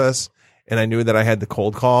the office, and I knew that I had the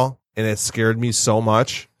cold call, and it scared me so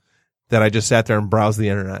much that I just sat there and browsed the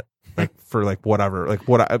internet for whatever,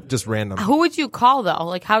 just random. Who would you call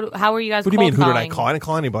though? How were you guys? What do you mean? cold Who did I calling? call? I didn't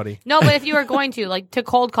call anybody. No, but if you were going to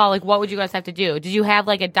cold call, what would you guys have to do? Did you have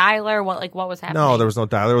a dialer? What was happening? No, there was no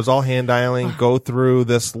dial. It was all hand dialing. Go through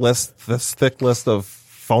this thick list of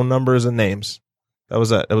phone numbers and names. That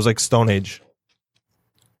was it. It was like Stone Age.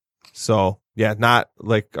 So yeah, not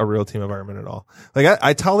a real team environment at all.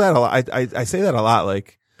 I tell that a lot. I say that a lot.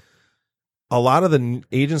 A lot of the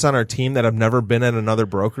agents on our team that have never been at another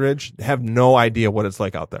brokerage have no idea what it's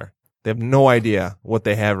like out there. They have no idea what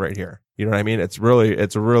they have right here. You know what I mean? It's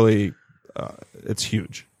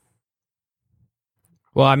huge.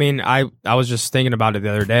 Well, I was just thinking about it the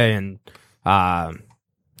other day, and I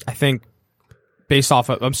think based off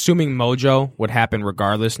of, I'm assuming Mojo would happen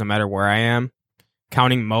regardless, no matter where I am.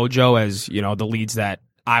 counting Mojo as, you know, the leads that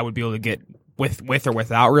I would be able to get with or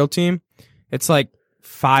without Real Team, it's like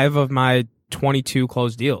 5 of my 22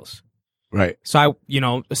 closed deals. Right. So I, you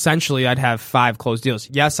know, essentially I'd have 5 closed deals.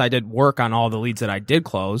 Yes, I did work on all the leads that I did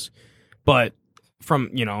close, but from,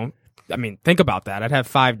 you know, I mean, think about that. I'd have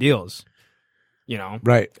 5 deals, you know.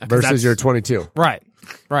 Right. Versus your 22. Right.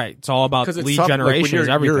 Right. It's all about lead tough. generation. Like when is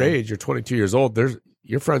you're everything. your age, you're 22 years old.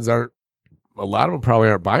 Your friends aren't, a lot of them probably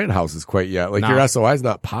aren't buying houses quite yet. Like No. your SOI is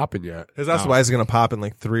not popping yet. His SOI is going to pop in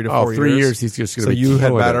like 3 to 4 years. 3 years he's just going So to be you had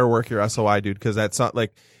killing better it. work your SOI, dude, because that's not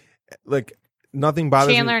like nothing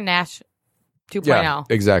bothers Chandler me. Nash 2.0. Yeah,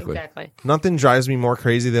 exactly. Exactly. Nothing drives me more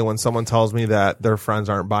crazy than when someone tells me that their friends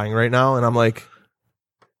aren't buying right now, and I'm like,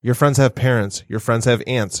 your friends have parents, your friends have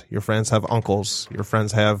aunts, your friends have uncles, your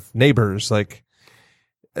friends have neighbors. Like,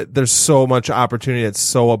 there's so much opportunity. It's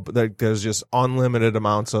so like, there's just unlimited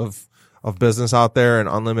amounts of business out there and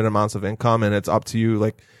unlimited amounts of income, and it's up to you.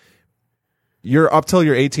 Like, you're up till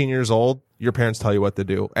you're 18 years old. Your parents tell you what to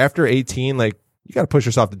do. After 18, like, you got to push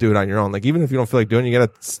yourself to do it on your own. Like, even if you don't feel like doing it, you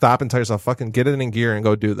got to stop and tell yourself, fucking get it in gear and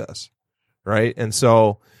go do this. Right. And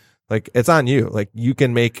so, like, it's on you. Like, you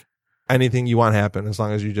can make anything you want happen as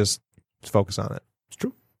long as you just focus on it. It's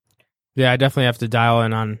true. Yeah, I definitely have to dial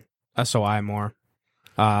in on SOI more.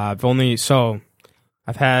 I've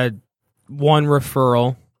had 1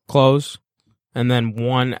 referral close and then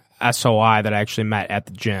 1 SOI that I actually met at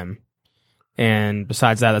the gym. And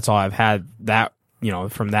besides that, that's all I've had that, you know,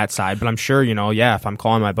 from that side. But I'm sure, you know, yeah, if I'm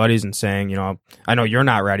calling my buddies and saying, you know, I know you're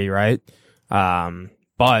not ready, right?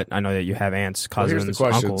 But I know that you have aunts, cousins, Here's the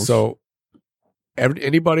question. uncles. So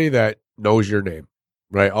anybody that knows your name,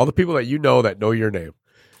 right? All the people that you know that know your name,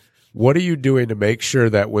 what are you doing to make sure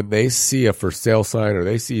that when they see a for sale sign or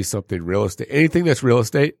they see something real estate, anything that's real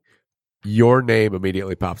estate, your name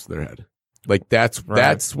immediately pops in their head? Like that's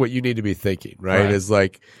what you need to be thinking, right? Is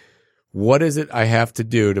like, what is it I have to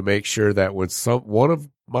do to make sure that when one of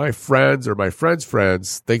my friends or my friend's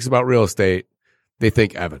friends thinks about real estate, they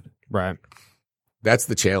think Evan. Right. That's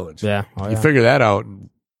the challenge. Yeah. You figure that out, and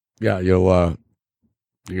yeah, you're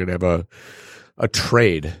gonna have a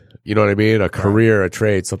trade. You know what I mean? A career, a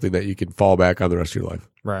trade, something that you can fall back on the rest of your life.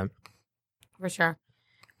 Right. For sure.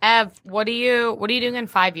 Ev, what are you doing in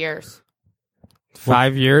 5 years?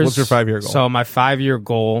 5 years. What's your 5-year goal? So my 5-year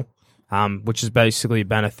goal, which has basically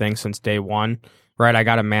been a thing since day one, right? I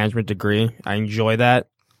got a management degree. I enjoy that.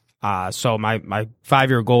 So my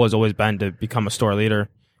 5-year goal has always been to become a store leader,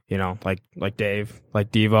 you know, like Dave,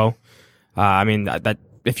 like Devo. I mean, that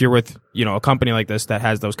if you're with, you know, a company like this that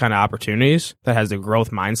has those kind of opportunities, that has the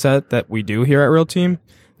growth mindset that we do here at Real Team,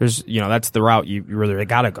 there's, you know, that's the route you really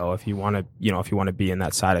got to go if you want to, you know, if you want to be in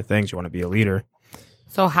that side of things, you want to be a leader.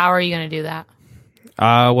 So how are you going to do that?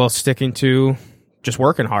 Well, sticking to just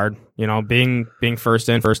working hard, you know, being first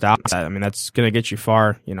in, first out. I mean, that's going to get you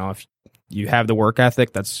far. You know, if you have the work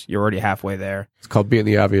ethic, you're already halfway there. It's called being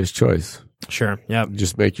the obvious choice. Sure. Yeah.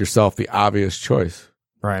 Just make yourself the obvious choice.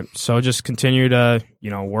 Right. So just continue to,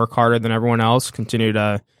 you know, work harder than everyone else, continue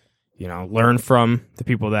to, you know, learn from the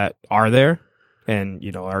people that are there and,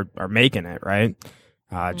 you know, are making it, right?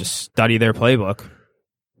 Just study their playbook,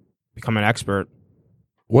 become an expert.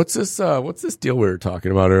 What's this deal we were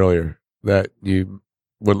talking about earlier that you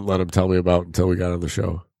wouldn't let him tell me about until we got on the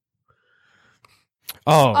show?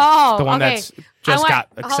 Oh, the one okay. that's just got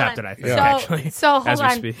hold accepted, on. I think, So- actually, so hold as we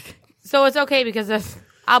on. speak. So it's okay because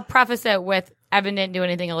I'll preface it with Evan didn't do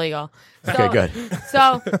anything illegal. So, Okay, good.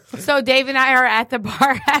 So Dave and I are at the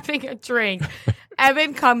bar having a drink.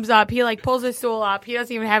 Evan comes up. He like pulls his stool up. He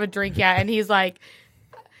doesn't even have a drink yet, and he's like,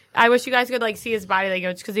 I wish you guys could like see his body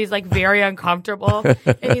language because he's like very uncomfortable.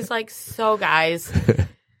 And he's like, so guys,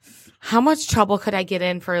 how much trouble could I get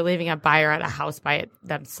in for leaving a buyer at a house by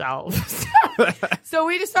themselves? So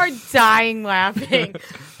we just start dying laughing.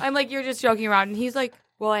 I'm like, you're just joking around. And he's like,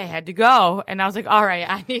 well, I had to go. And I was like, all right,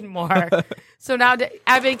 I need more. So now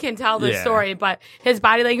Evan can tell the story, but his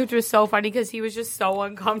body language was so funny because he was just so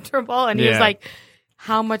uncomfortable. And he was like,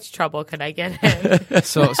 how much trouble could I get in?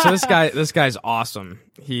 So this guy's awesome.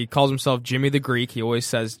 He calls himself Jimmy the Greek. He always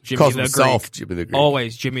says Jimmy Calls the himself Greek. Jimmy the Greek.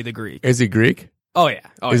 Always Jimmy the Greek. Is he Greek? Oh yeah.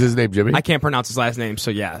 Oh, Is yeah. his name Jimmy? I can't pronounce his last name,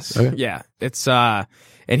 so yes. Okay. Yeah. It's and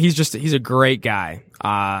he's a great guy.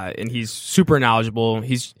 And he's super knowledgeable.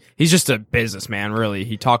 He's just a businessman, really.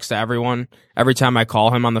 He talks to everyone. Every time I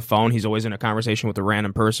call him on the phone, he's always in a conversation with a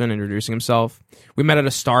random person introducing himself. We met at a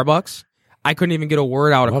Starbucks. I couldn't even get a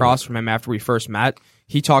word out across from him after we first met.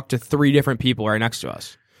 He talked to 3 different people right next to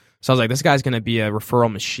us. So I was like, this guy's going to be a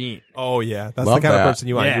referral machine. Oh yeah, that's Love the kind that. of person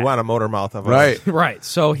you want. Yeah. You want a motor mouth of Right. Right.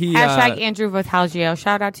 So he Hashtag Andrew Vitalgio.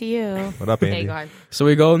 Shout out to you. What up, Hey, Andy? go ahead. So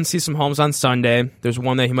we go and see some homes on Sunday. There's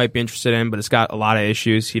one that he might be interested in, but it's got a lot of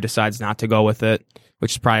issues. He decides not to go with it,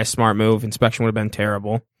 which is probably a smart move. Inspection would have been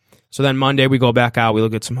terrible. So then Monday we go back out. We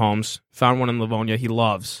look at some homes. Found one in Livonia he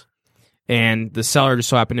loves. And the seller just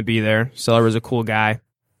so happened to be there. Seller was a cool guy.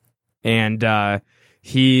 And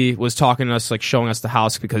he was talking to us, like showing us the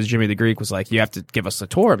house because Jimmy the Greek was like, you have to give us a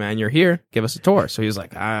tour, man. You're here. Give us a tour. So he was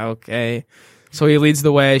like, okay. So he leads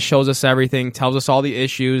the way, shows us everything, tells us all the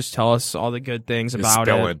issues, tells us all the good things about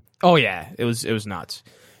it. spilling. Oh, yeah. It was nuts.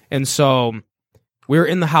 And so we were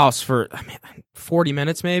in the house for 40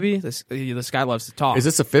 minutes maybe. This guy loves to talk. Is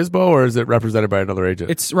this a FISBO or is it represented by another agent?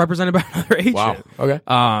 It's represented by another agent. Wow.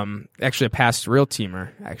 Okay. Actually a past real teamer,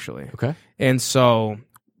 actually. Okay. And so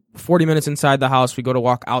 40 minutes inside the house, we go to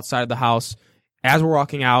walk outside of the house. As we're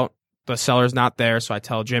walking out, the seller's not there, so I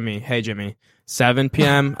tell Jimmy, hey, Jimmy, 7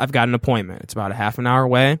 p.m., I've got an appointment. It's about a half an hour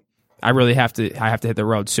away. I have to hit the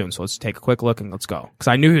road soon, so let's take a quick look and let's go. Because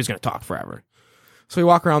I knew he was going to talk forever. So we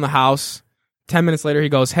walk around the house. 10 minutes later, he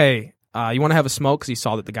goes, hey, you want to have a smoke? Because he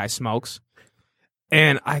saw that the guy smokes.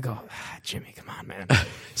 And I go, Jimmy, come on, man.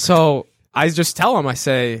 So I just tell him, I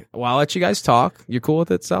say, well, I'll let you guys talk. You cool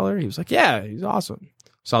with it, seller? He was like, yeah, he's awesome.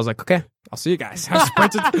 So I was like, okay, I'll see you guys. I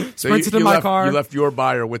sprinted to my car. You left your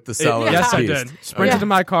buyer with the seller. Yes, I pieced. did. Sprinted to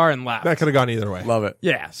my car and left. That could have gone either way. Love it.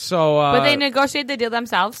 Yeah. So, But they negotiated the deal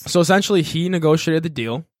themselves. so essentially, he negotiated the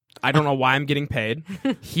deal. I don't know why I'm getting paid.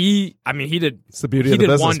 He did. It's the beauty He of the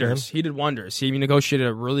did business, wonders. man. He did wonders. He negotiated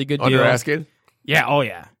a really good deal. Under asking? Yeah. Oh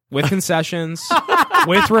yeah. With concessions,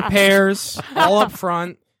 with repairs, all up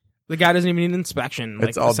front. The guy doesn't even need an inspection.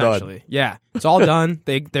 It's all done. essentially. Yeah, it's all done.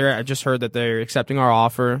 I just heard that they're accepting our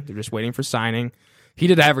offer. They're just waiting for signing. He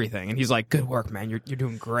did everything, and he's like, "Good work, man. You're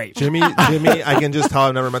doing great." Jimmy, I can just tell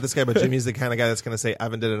I've never met this guy, but Jimmy's the kind of guy that's going to say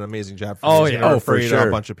Evan did an amazing job. For Oh, me. He's yeah. gonna Oh, refer for you to sure.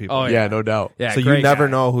 a bunch of people. Oh, Yeah, no doubt. Yeah, So you great never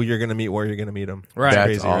guy. know who you're going to meet, where you're going to meet him. Right. That's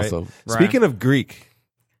Crazy, right? awesome. Right. Speaking of Greek,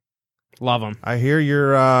 Love him. I hear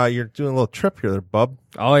you're doing a little trip here, bub.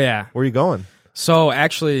 Oh yeah. Where are you going? So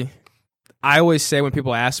actually, I always say when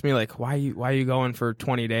people ask me like, why are you going for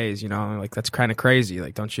 20 days? You know, like that's kind of crazy.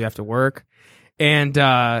 Like, don't you have to work? And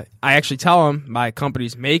I actually tell them my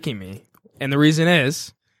company's making me, and the reason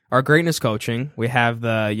is our greatness coaching. We have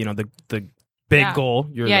the big Yeah. goal,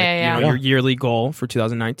 your Yeah. your yearly goal for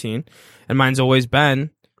 2019, and mine's always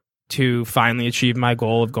been to finally achieve my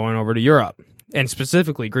goal of going over to Europe and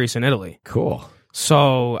specifically Greece and Italy. Cool.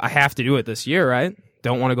 So I have to do it this year, right?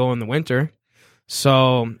 Don't want to go in the winter.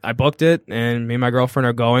 So I booked it, and me and my girlfriend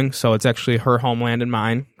are going. So it's actually her homeland and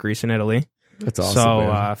mine, Greece and Italy. That's awesome. So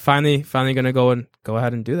man. finally going to go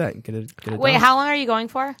ahead and do that and get it Wait, done. how long are you going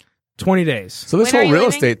for? 20 days. So this when are whole you real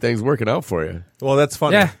leaving? estate thing's working out for you. Well, that's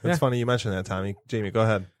funny. Yeah, That's yeah. funny you mentioned that, Tommy. Jamie, go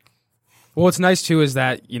ahead. Well, what's nice too is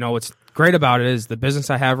that, what's great about it is the business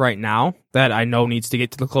I have right now that I know needs to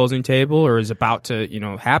get to the closing table or is about to,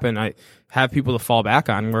 happen. I have people to fall back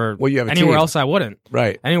on where Well, you have a anywhere team. else I wouldn't.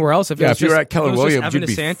 Right. Anywhere else, if it Yeah, was if you were just- at Keller if it was just Williams, Evan you'd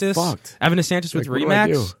be DeSantis, fucked. Evan DeSantis with Like, what do I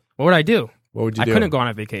do? Remax, what would I do? What would you I do? couldn't go on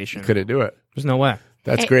a vacation. Couldn't do it. There's no way.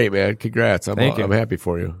 That's Hey. great, man. Congrats. Thank you. I'm happy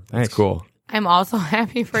for you. That's Thanks. cool. I'm also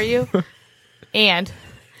happy for you. And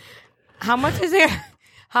how much is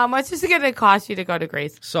it going to cost you to go to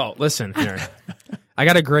Greece? So listen here, I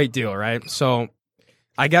got a great deal, right? So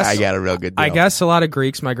I guess I got a real good deal. I guess a lot of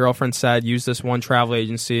Greeks, my girlfriend said, use this one travel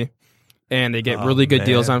agency, and they get really good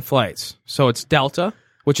deals man. on flights. So it's Delta,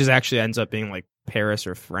 which is actually ends up being like Paris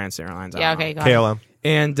or France Airlines. I Yeah, don't know. okay, go ahead.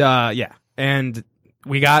 KLM. And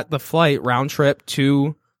we got the flight round trip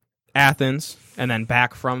to Athens and then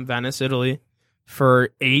back from Venice, Italy, for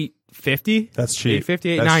 $850. That's cheap.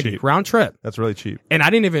 $850, That's $890 cheap. round trip. That's really cheap. And I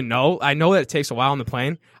didn't even know. I know that it takes a while on the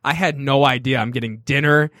plane. I had no idea. I'm getting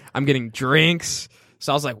dinner. I'm getting drinks.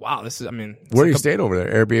 So I was like, wow, this is, it's Where are like you staying over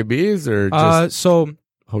there? Airbnbs or just so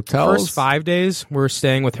hotels? first 5 days, we're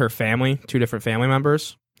staying with her family, 2 different family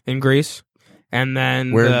members in Greece. And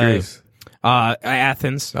then Where in Greece?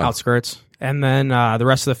 Athens, outskirts. And then the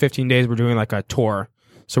rest of the 15 days, we're doing like a tour.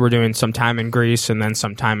 So we're doing some time in Greece and then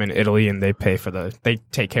some time in Italy, and they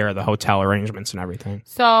take care of the hotel arrangements and everything.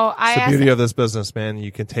 So I It's the asked, beauty of this business, man.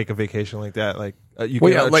 You can take a vacation like that. Like you can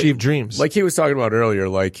Well, yeah, achieve dreams. Like he was talking about earlier,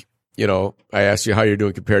 like, I asked you how you're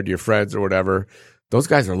doing compared to your friends or whatever. Those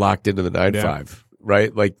guys are locked into the 9-5,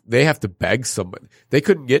 right? Like they have to beg somebody. They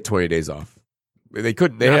couldn't get 20 days off. They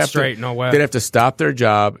couldn't. They Not have straight, to, no way. They'd have to stop their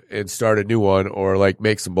job and start a new one or like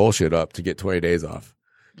make some bullshit up to get 20 days off.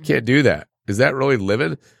 Can't do that. Is that really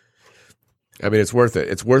living? I mean, it's worth it.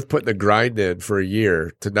 It's worth putting the grind in for a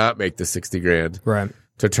year to not make the 60 grand. Right.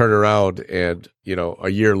 to turn around and, a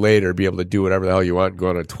year later be able to do whatever the hell you want and go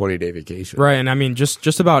on a 20-day vacation. Right. And I mean,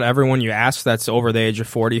 just about everyone you ask that's over the age of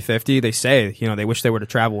 40, 50, they say, they wish they were to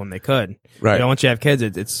travel when they could. Right. Once you have kids,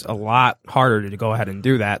 it's a lot harder to go ahead and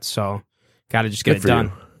do that. So got to just get it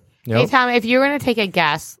done. Yep. Hey, Tom, if you were going to take a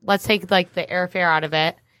guess, let's take like the airfare out of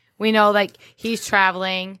it. We know like he's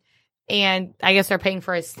traveling and I guess they're paying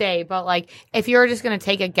for his stay. But like if you were just going to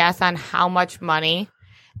take a guess on how much money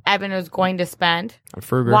Evan was going to spend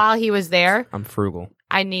while he was there. I'm frugal.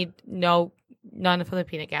 I need none for the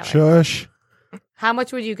peanut gallery. Shush. How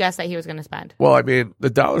much would you guess that he was going to spend? Well, I mean, the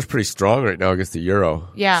dollar's pretty strong right now against the euro.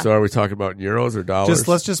 Yeah. So are we talking about euros or dollars?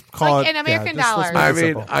 Let's just call Like it in American let's dollars. make it I mean,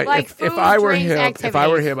 simple. Like if food, I were drinks, him,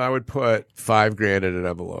 activities. I would put $5,000 in an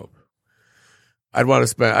envelope. I'd want to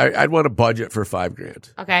spend. I'd want to budget for $5,000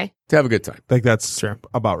 Okay. to have a good time. I think that's Sure.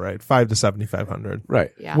 about right. $500 to $7,500.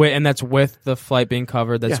 Right. Yeah. Wait, and that's with the flight being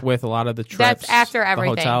covered. That's Yeah. with a lot of the trips. That's after the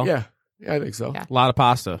everything. hotel. Yeah, I think so. Yeah. A lot of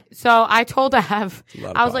pasta. So I told Ev, A lot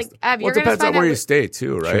of I was pasta. like, Ev, Well, you're it going to depends on spend where it- you stay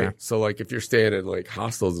too, right? Sure. So like if you're staying in like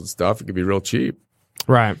hostels and stuff, it could be real cheap.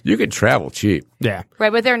 Right. You can travel cheap. Yeah.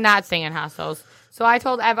 Right, but they're not staying in hostels. So I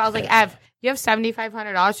told Ev, I was like, Ev, you have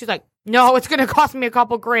 $7,500. She's like, no, it's going to cost me a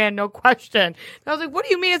couple grand, no question. And I was like, what do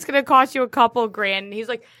you mean it's going to cost you a couple grand? And he's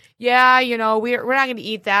like, yeah, we're not going to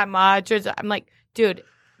eat that much. I'm like, dude,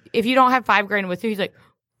 if you don't have $5,000 with you, he's like,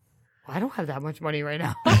 well, I don't have that much money right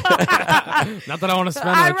now. Not that I want to spend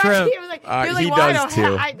on a trip. He was like, He well, I does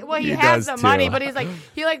don't too. he He has does the money, too. but he's like,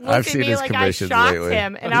 he like I've looked at seen me his like I commissions shocked lately.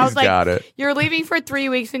 him. And He's I was like, got it. you're leaving for 3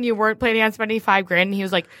 weeks and you weren't planning on spending $5,000. And he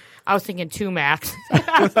was like, I was thinking 2 max.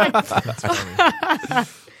 I was like,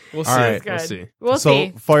 We'll see. All right. We'll good. see. We'll So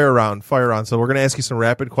see. fire round. So we're gonna ask you some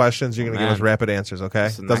rapid questions. You're gonna give Man. us rapid answers. Okay?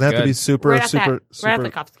 This is Doesn't not have to be good. super. Right at the super.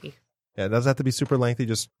 Kopsky. Yeah, it doesn't have to be super lengthy.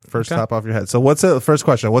 Just first Okay. top off your head. So what's the first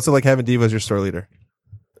question? What's it like having Devo as your store leader?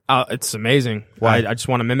 It's amazing. Why? I just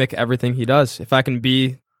want to mimic everything he does. If I can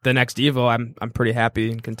be the next Evo, I'm pretty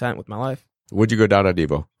happy and content with my life. Would you go down on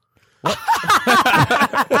Devo? I'll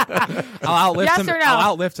outlift Yes him. or no?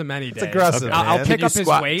 I'll outlift him any day. aggressive, man. I'll Can pick you up his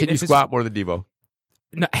squat? weight. Can you if his- squat more than Devo?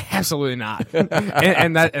 No, absolutely not.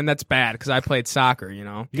 and that's bad because I played soccer. You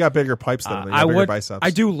got bigger pipes than him. You got I bigger would. biceps. I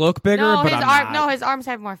do look bigger, No, but his I'm not. his arms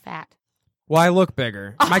have more fat. Well, I look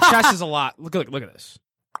bigger. My chest is a lot. Look at this.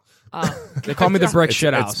 Oh. They call me the brick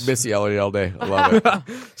shit It's house. Missy Elliott all day. I love it.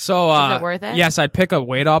 So Is it worth it? yes, I'd pick a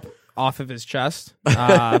weight up off of his chest,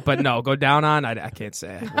 but no, go down on. I can't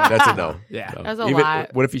say it. That's a no. Yeah. No. That's a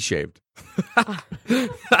lot. What if he shaved?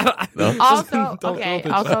 Also, Don't okay,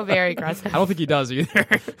 think also very aggressive. I don't think he does either.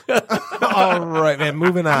 All right, man.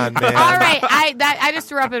 Moving on, man. All right, I just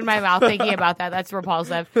threw up in my mouth thinking about that. That's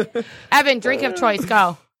repulsive. Evan, drink of choice,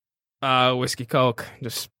 go. Whiskey Coke,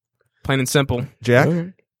 just plain and simple. Jack.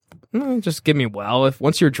 Just give me if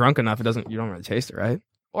once you're drunk enough, you don't really taste it, right?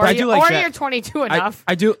 Or, But I do like Jack- you're 22 enough.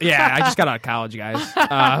 I do. Yeah, I just got out of college, guys.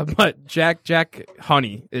 But Jack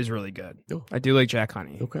Honey is really good. Oh. I do like Jack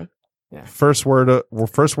Honey. Okay. First word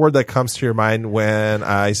that comes to your mind when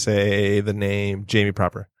I say the name Jamie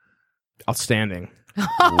Proper. Outstanding. All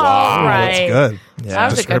Wow, right. That's good. Yeah.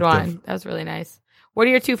 That was a good Descriptive. one. That was really nice. What are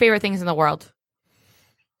your 2 favorite things in the world?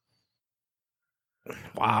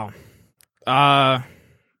 Wow.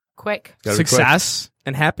 Quick. Gotta be Success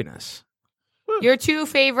and happiness. Your 2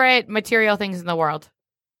 favorite material things in the world.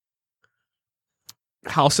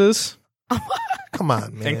 Houses. Come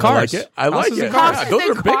on, man. And I cars. like it. I like Houses it. and cars. Yeah, those Houses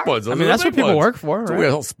are and big cars. ones. I Those mean, are that's the what big people ones. work for, That's what right?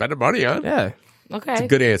 we'll spend money on. Yeah. Okay. It's a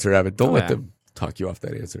good answer, Evan. Don't Oh, let yeah. them talk you off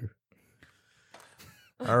that answer.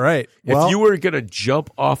 All right. If Well, you were going to jump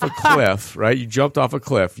off a cliff, right? You jumped off a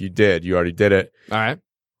cliff. You did. You already did it. All right.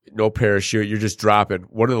 No parachute. You're just dropping.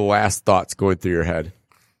 What are the last thoughts going through your head?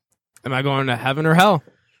 Am I going to heaven or hell?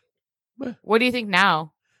 What do you think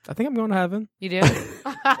now? I think I'm going to heaven. You do?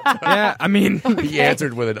 Yeah. I mean, He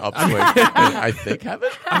answered with an upswing. I think heaven.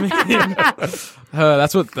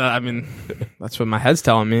 that's what that's what my head's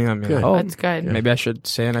telling me. I mean, Good. That's good. maybe I should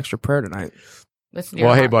say an extra prayer tonight. Listen to your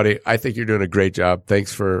Well, hey, heart. buddy, I think you're doing a great job.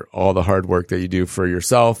 Thanks for all the hard work that you do for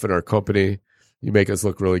yourself and our company. You make us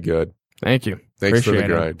look really good. Thank you. Thanks for the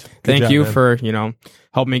Appreciate it. grind. Thank job, you man. for,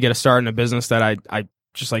 helping me get a start in a business that I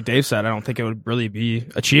just like Dave said, I don't think it would really be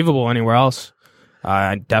achievable anywhere else.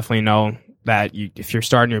 I definitely know that if you're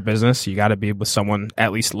starting your business, you got to be with someone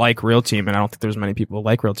at least like Real Team, and I don't think there's many people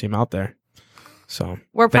like Real Team out there. So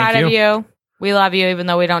We're thank proud of you. We love you, even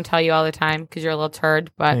though we don't tell you all the time because you're a little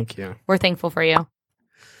turd, but Thank you. we're thankful for you.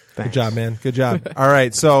 good job, man. Good job. All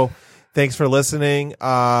right. So thanks for listening.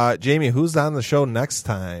 Jamie, who's on the show next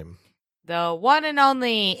time? The one and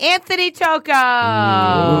only Anthony Choco.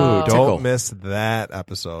 Ooh, tickle. Don't miss that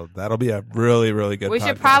episode. That'll be a really, really good We podcast.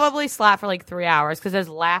 should probably slot for like 3 hours because his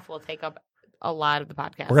laugh will take up a lot of the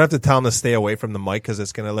podcast. We're going to have to tell him to stay away from the mic because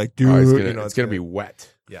it's going to like, Oh, it's gonna be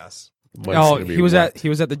wet. Yes. Mike's Oh, gonna be he was wet.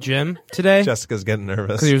 at the gym today Jessica's getting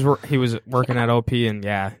nervous. because he was working at OP, and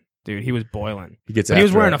yeah, dude, he was boiling. He gets. But he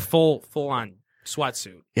was after wearing it. a full on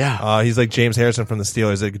sweatsuit. Yeah. He's like James Harrison from the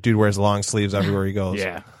Steelers. Like, dude wears long sleeves everywhere he goes.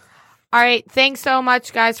 Yeah. All right. Thanks so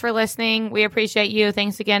much, guys, for listening. We appreciate you.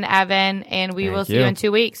 Thanks again, Evan. And we will see you you. in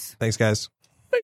 2 weeks. Thanks, guys.